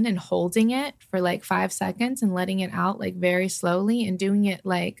breath in and holding it for like 5 seconds and letting it out like very slowly and doing it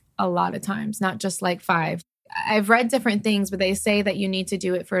like a lot of times, not just like 5. I've read different things, but they say that you need to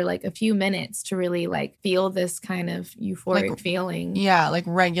do it for like a few minutes to really like feel this kind of euphoric feeling. Yeah, like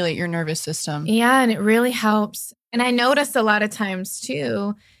regulate your nervous system. Yeah, and it really helps. And I noticed a lot of times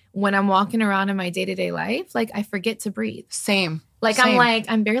too, when I'm walking around in my day-to-day life, like I forget to breathe. Same. Like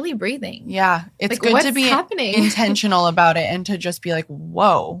I'm barely breathing. Yeah, it's like, good to be happening? intentional about it and to just be like,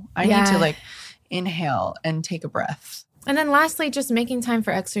 whoa, I need to like inhale and take a breath. And then lastly, just making time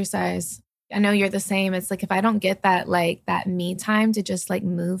for exercise. I know you're the same. It's like if I don't get that like that me time to just like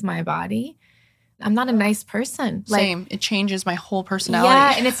move my body, I'm not a nice person. Like, same. It changes my whole personality.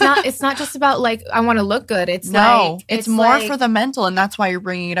 Yeah, and it's not just about like I want to look good. It's it's more for the mental, and that's why you're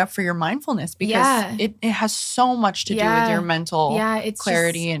bringing it up for your mindfulness because it has so much to do with your mental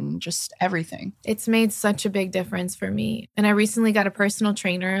clarity and just everything. It's made such a big difference for me. And I recently got a personal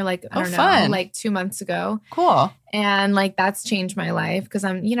trainer like I don't know, like 2 months ago. Cool. And like that's changed my life because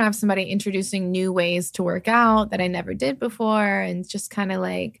I have somebody introducing new ways to work out that I never did before and just kind of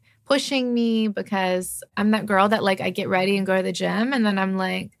like pushing me because I'm that girl that like I get ready and go to the gym and then I'm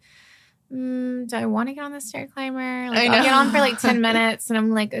like, do I want to get on the stair climber? Like I'll get on for like 10 minutes and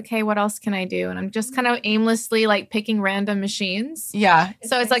I'm like, okay, what else can I do? And I'm just kind of aimlessly like picking random machines. Yeah.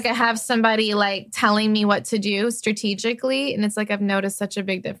 So it's like I have somebody like telling me what to do strategically. And it's like I've noticed such a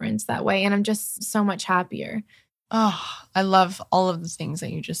big difference that way. And I'm just so much happier. Oh, I love all of the things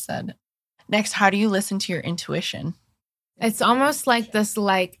that you just said. Next, how do you listen to your intuition? It's almost like this,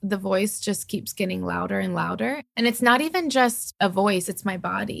 like the voice just keeps getting louder and louder. And it's not even just a voice, it's my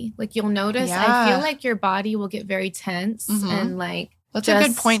body. Like you'll notice, I feel like your body will get very tense and like. That's a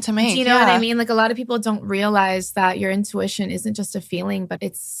good point to make. Do you know what I mean? Like a lot of people don't realize that your intuition isn't just a feeling, but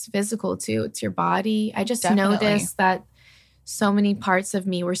it's physical too. It's your body. I just noticed that so many parts of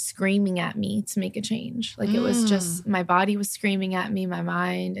me were screaming at me to make a change. Like it was just, my body was screaming at me, my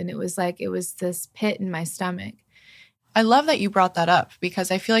mind. And it was like, it was this pit in my stomach. I love that you brought that up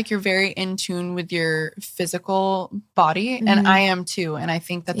because I feel like you're very in tune with your physical body and I am too. And I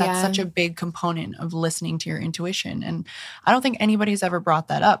think that that's such a big component of listening to your intuition. And I don't think anybody's ever brought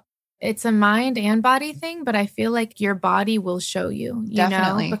that up. It's a mind and body thing, but I feel like your body will show you,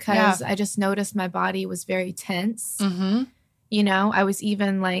 Definitely. know, because I just noticed my body was very tense. You know, I was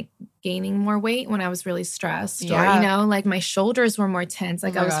even like gaining more weight when I was really stressed or, you know, like my shoulders were more tense.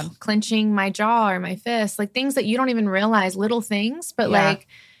 Like I was clenching my jaw or my fist, like things that you don't even realize, little things, but like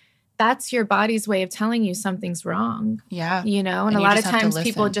that's your body's way of telling you something's wrong. Yeah. You know, and a lot of times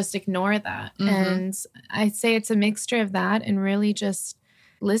people just ignore that. And I'd say it's a mixture of that and really just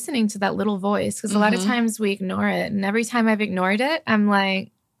listening to that little voice. Because a lot of times we ignore it. And every time I've ignored it, I'm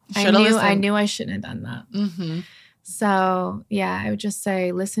like, I knew I shouldn't have done that. So, yeah, I would just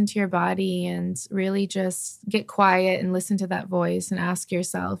say listen to your body and really just get quiet and listen to that voice and ask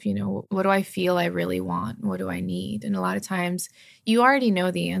yourself, you know, what do I feel I really want? What do I need? And a lot of times you already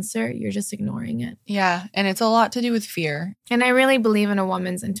know the answer. You're just ignoring it. Yeah. And it's a lot to do with fear. And I really believe in a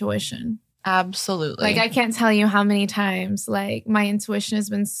woman's intuition. Absolutely. Like I can't tell you how many times like my intuition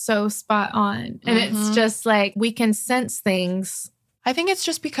has been so spot on. And it's just like we can sense things. I think it's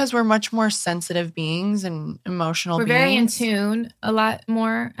just because we're much more sensitive beings and emotional beings. We're very in tune a lot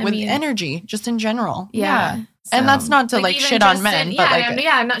more. With energy, just in general. Yeah. So, and that's not to like shit on men. But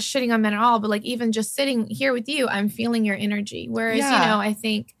I'm not shitting on men at all. But like even just sitting here with you, I'm feeling your energy. Whereas, you know, I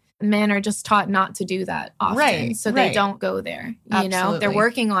think men are just taught not to do that often. Right. So they don't go there. You know, they're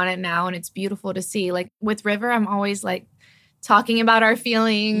working on it now and it's beautiful to see. Like with River, I'm always like, talking about our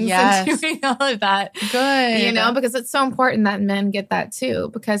feelings and doing all of that. Good. You know, because it's so important that men get that too,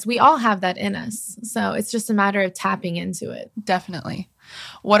 because we all have that in us. So it's just a matter of tapping into it. Definitely.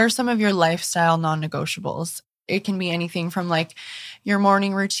 What are some of your lifestyle non-negotiables? It can be anything from like your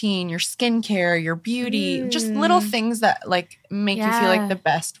morning routine, your skincare, your beauty, just little things that like make you feel like the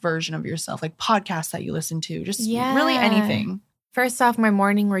best version of yourself, like podcasts that you listen to, just really anything. First off, my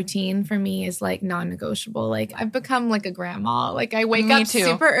morning routine for me is like non-negotiable. Like I've become like a grandma. Like I wake up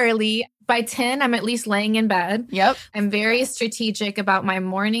super early, By 10, I'm at least laying in bed. Yep. I'm very strategic about my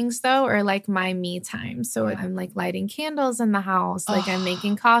mornings though, or like my me time. So I'm like lighting candles in the house. Like I'm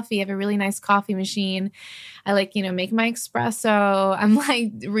making coffee. I have a really nice coffee machine. I like, make my espresso. I'm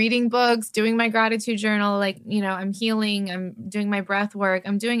like reading books, doing my gratitude journal. Like, I'm healing. I'm doing my breath work.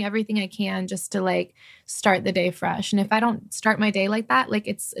 I'm doing everything I can just to like start the day fresh. And if I don't start my day like that, like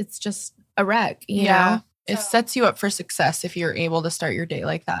it's just a wreck, you know? It sets you up for success if you're able to start your day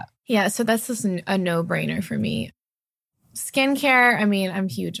like that. Yeah, so that's just a no-brainer for me. Skincare, I mean, I'm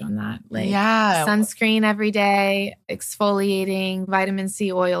huge on that. Like sunscreen every day, exfoliating, vitamin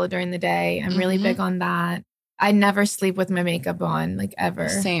C oil during the day. I'm really big on that. I never sleep with my makeup on, like ever.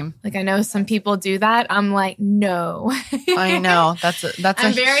 Same. Like I know some people do that. I'm like, no. I know.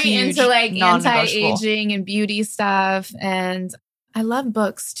 I'm very into like anti-aging and beauty stuff. And I love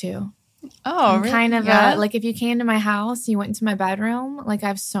books too. Oh, I'm really? kind of like if you came to my house, you went into my bedroom, like I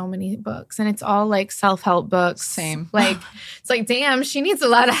have so many books and it's all like self-help books. Same. Like, it's like, damn, she needs a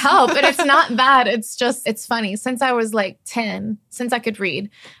lot of help. And it's not bad. It's just, it's funny. Since I was like 10, since I could read,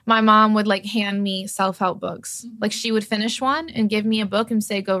 my mom would like hand me self-help books. Like she would finish one and give me a book and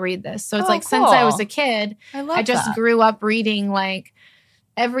say, go read this. So it's like, cool. since I was a kid, I just that. grew up reading like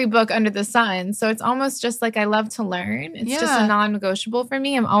every book under the sun. So it's almost just like I love to learn. It's just a non-negotiable for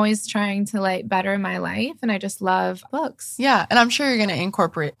me. I'm always trying to like better my life and I just love books. Yeah. And I'm sure you're going to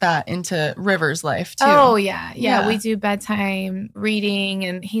incorporate that into River's life too. Oh, yeah. We do bedtime reading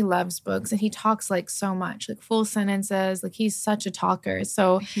and he loves books and he talks like so much, like full sentences. Like he's such a talker.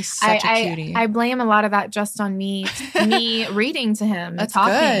 So he's such a cutie. I blame a lot of that just on me reading to him and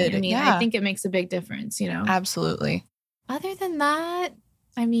talking. Good. I mean, I think it makes a big difference, Absolutely. Other than that,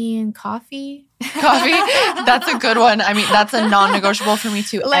 I mean, coffee. That's a good one. I mean, that's a non-negotiable for me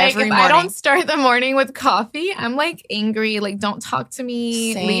too. Like every if morning. I don't start the morning with coffee, I'm like angry. Like, don't talk to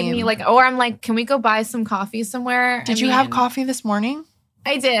me, leave me. Like, or I'm like, can we go buy some coffee somewhere? Did you have coffee this morning?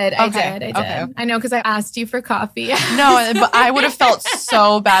 I did. I did. Okay. I know because I asked you for coffee. No, but I would have felt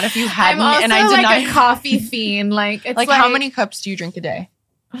so bad if you hadn't. I'm also and I did like a coffee fiend. Like, it's like how many cups do you drink a day?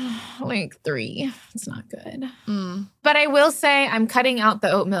 Like 3. It's not good. But I will say I'm cutting out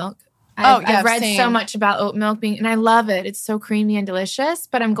the oat milk. I've read so much about oat milk and I love it. It's so creamy and delicious,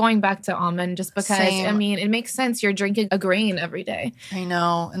 but I'm going back to almond just because, I mean, it makes sense. You're drinking a grain every day. I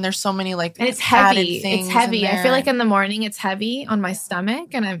know. And there's so many like, and it's heavy. It's heavy. I feel like in the morning it's heavy on my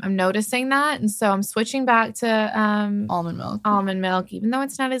stomach and I'm noticing that. And so I'm switching back to almond milk, even though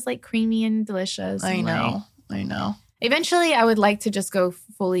it's not as like creamy and delicious. I know. Eventually I would like to just go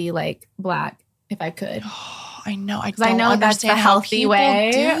fully like black if I could. I know. I know that's the healthy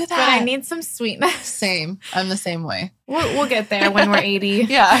way, do that. But I need some sweetness. Same. I'm the same way. We'll get there when we're 80.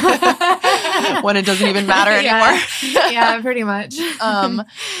 Yeah. When it doesn't even matter anymore. Yeah, pretty much.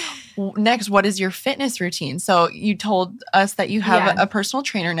 Next, what is your fitness routine? So you told us that you have a personal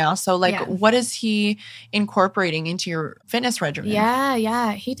trainer now. So like, what is he incorporating into your fitness regimen?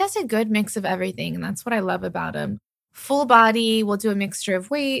 Yeah. He does a good mix of everything. And that's what I love about him. Full body, we'll do a mixture of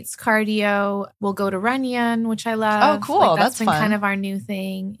weights, cardio. We'll go to Runyon, which I love. Oh, cool. Like, that's been fun. Kind of our new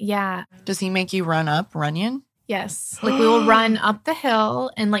thing. Yeah. Does he make you run up Runyon? Yes. Like we will run up the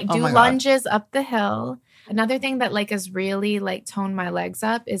hill and like do lunges up the hill. Another thing that like has really like toned my legs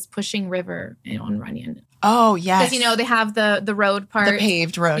up is pushing River on Runyon. Oh, yes. Because, they have the road part. The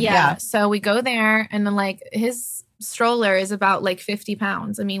paved road, yeah. So we go there and then like his stroller is about like 50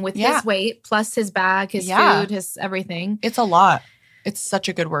 pounds. I mean, with his weight plus his bag, his food, his everything. It's a lot. It's such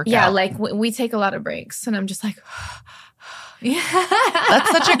a good workout. Yeah, like we take a lot of breaks and I'm just like,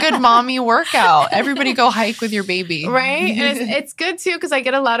 That's such a good mommy workout. Everybody go hike with your baby. Right? And it's good too because I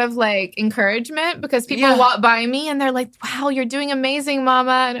get a lot of like encouragement because people walk by me and they're like, wow, you're doing amazing,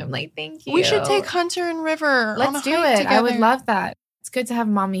 mama. And I'm like, thank you. We should take Hunter and River. Let's do it. Together. I would love that. It's good to have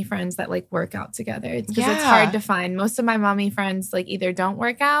mommy friends that like work out together because it's hard to find. Most of my mommy friends like either don't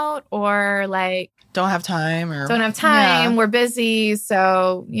work out or like don't have time. We're busy.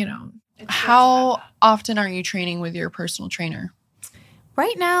 So, How often are you training with your personal trainer?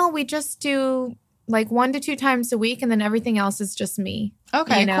 Right now, we just do like 1 to 2 times a week, and then everything else is just me.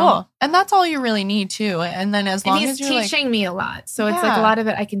 Okay, cool. And that's all you really need too. And then as long as you're he's teaching me a lot. So it's like a lot of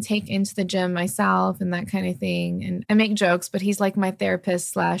it I can take into the gym myself and that kind of thing. And I make jokes, but he's like my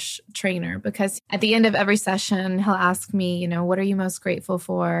therapist / trainer because at the end of every session, he'll ask me, what are you most grateful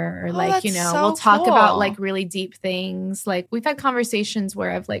for? Or like, we'll talk about like really deep things. Like we've had conversations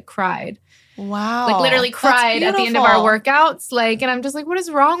where I've like cried. Wow. Like literally cried at the end of our workouts. Like, and I'm just like, what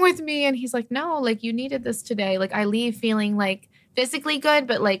is wrong with me? And he's like, no, like you needed this today. Like I leave feeling like physically good,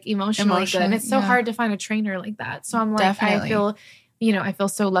 but like emotionally good. And it's so hard to find a trainer like that. So I'm like, I feel I feel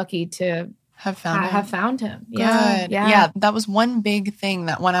so lucky to have found him. Yeah. Good. Yeah. That was one big thing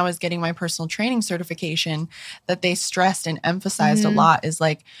that when I was getting my personal training certification that they stressed and emphasized a lot is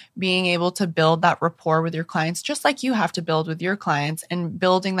like being able to build that rapport with your clients, just like you have to build with your clients, and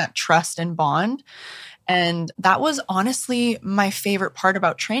building that trust and bond. And that was honestly my favorite part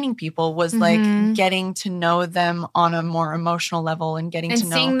about training people was like getting to know them on a more emotional level and getting to know.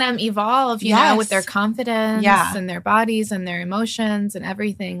 And seeing them evolve, you know, with their confidence and their bodies and their emotions and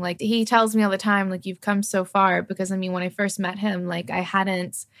everything. Like he tells me all the time, like, you've come so far, because I mean, when I first met him, like I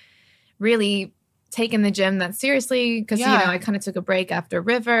hadn't really taken the gym that seriously because, I kind of took a break after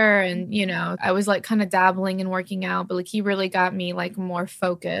River and, I was like kind of dabbling in working out, but like he really got me like more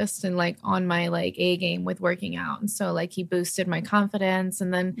focused and like on my like A game with working out. And so like he boosted my confidence,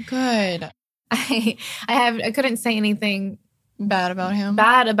 and then good. I couldn't say anything bad about him.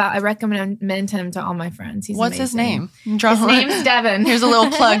 I recommend him to all my friends. He's What's amazing. his name? His name's Devin. Here's a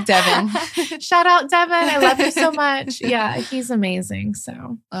little plug, Devin. Shout out, Devin. I love you so much. Yeah, he's amazing.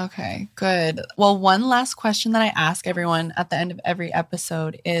 So okay, good. Well, one last question that I ask everyone at the end of every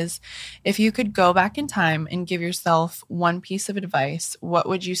episode is, if you could go back in time and give yourself one piece of advice, what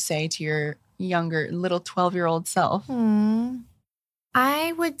would you say to your younger little 12-year-old self?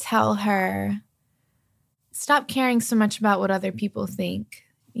 I would tell her, stop caring so much about what other people think.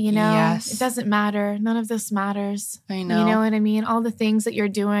 It doesn't matter. None of this matters. I know. You know what I mean? All the things that you're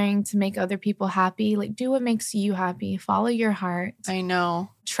doing to make other people happy, like do what makes you happy. Follow your heart. I know.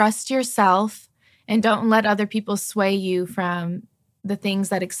 Trust yourself, and don't let other people sway you from the things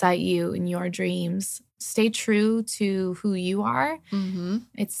that excite you in your dreams. Stay true to who you are.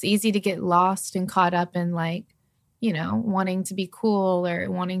 It's easy to get lost and caught up in like, wanting to be cool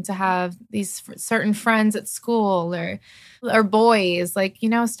or wanting to have these certain friends at school or boys. Like,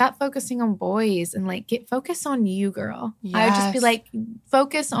 stop focusing on boys and like focus on you, girl. Yes. I would just be like,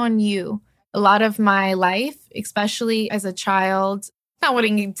 focus on you. A lot of my life, especially as a child, not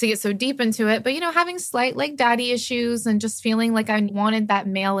wanting to get so deep into it, but, having slight like daddy issues and just feeling like I wanted that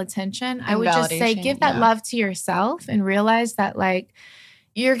male attention, I would just say, give that love to yourself and realize that like,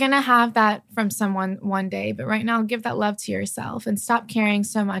 you're going to have that from someone one day. But right now, give that love to yourself and stop caring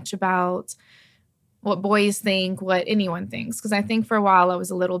so much about what boys think, what anyone thinks. Because I think for a while I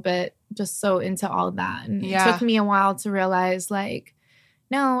was a little bit just so into all that. And it took me a while to realize like,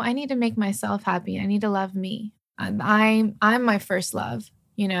 no, I need to make myself happy. I need to love me. I'm my first love,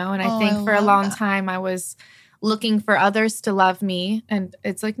 and I think for a long time I was looking for others to love me. And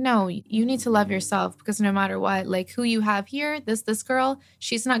it's like, no, you need to love yourself, because no matter what, like who you have here, this girl,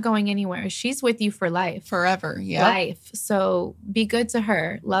 she's not going anywhere. She's with you for life. Forever. Yeah. Life. So be good to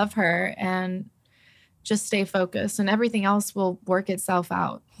her, love her, and just stay focused, and everything else will work itself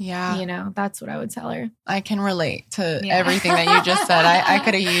out. Yeah. That's what I would tell her. I can relate to everything that you just said. I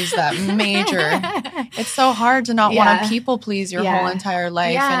could have used that major. It's so hard to not want to people please your whole entire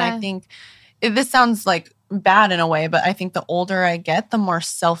life. And I think this sounds like bad in a way, but I think the older I get, the more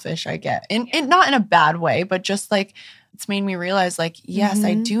selfish I get. And not in a bad way, but just like it's made me realize like, yes,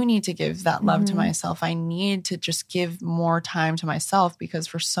 I do need to give that love to myself. I need to just give more time to myself, because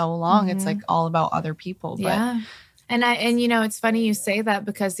for so long it's like all about other people. But And it's funny you say that,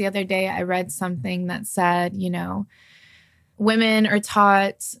 because the other day I read something that said, women are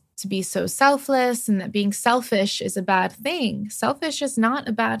taught to be so selfless, and that being selfish is a bad thing. Selfish is not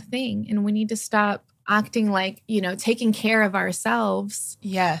a bad thing. And we need to stop acting like, taking care of ourselves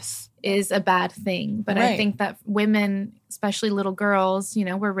is a bad thing. But I think that women, especially little girls,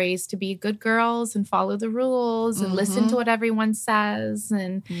 were raised to be good girls and follow the rules and listen to what everyone says.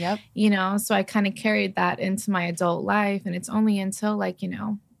 And, so I kind of carried that into my adult life. And it's only until like,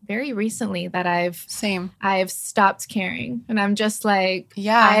 very recently that I've stopped caring. And I'm just like,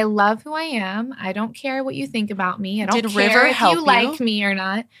 I love who I am. I don't care what you think about me. I don't care River if help you like me or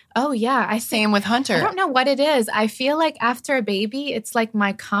not. Oh yeah. Same with Hunter. I don't know what it is. I feel like after a baby, it's like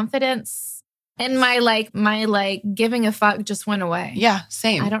my confidence and my giving a fuck just went away. Yeah,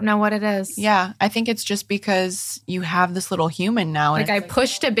 same. I don't know what it is. Yeah, I think it's just because you have this little human now. Like I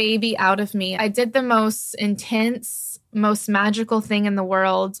pushed a baby out of me. I did the most intense, most magical thing in the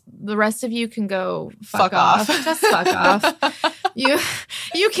world. The rest of you can go fuck off. Just fuck off.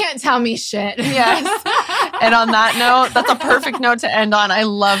 You can't tell me shit. Yes. And on that note, that's a perfect note to end on. I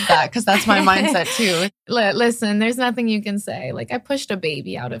love that, because that's my mindset too. Listen, there's nothing you can say. Like I pushed a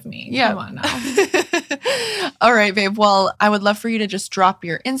baby out of me. Yeah. Come on now. All right, babe. Well, I would love for you to just drop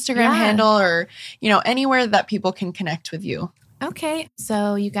your Instagram handle or, anywhere that people can connect with you. Okay.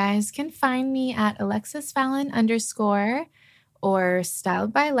 So you guys can find me at Alexis Fallon _ or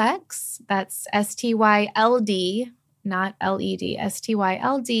Styled by Lex. That's STYLD not LED,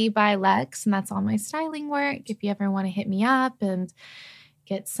 STYLD by Lex. And that's all my styling work. If you ever want to hit me up and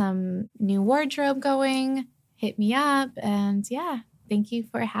get some new wardrobe going, hit me up. And yeah, thank you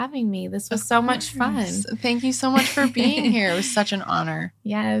for having me. This was so much fun. Thank you so much for being here. It was such an honor.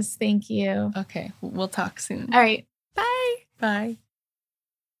 Yes, thank you. Okay, we'll talk soon. All right. Bye. Bye.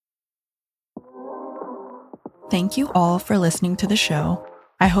 Thank you all for listening to the show.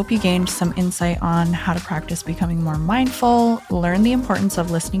 I hope you gained some insight on how to practice becoming more mindful, learn the importance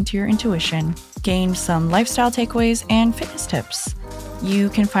of listening to your intuition, gained some lifestyle takeaways and fitness tips. You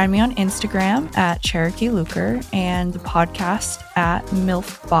can find me on Instagram at Cherokee Luker and the podcast at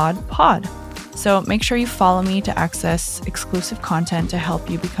MILFBodPod. So make sure you follow me to access exclusive content to help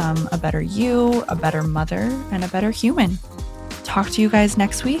you become a better you, a better mother, and a better human. Talk to you guys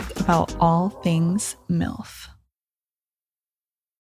next week about all things MILF.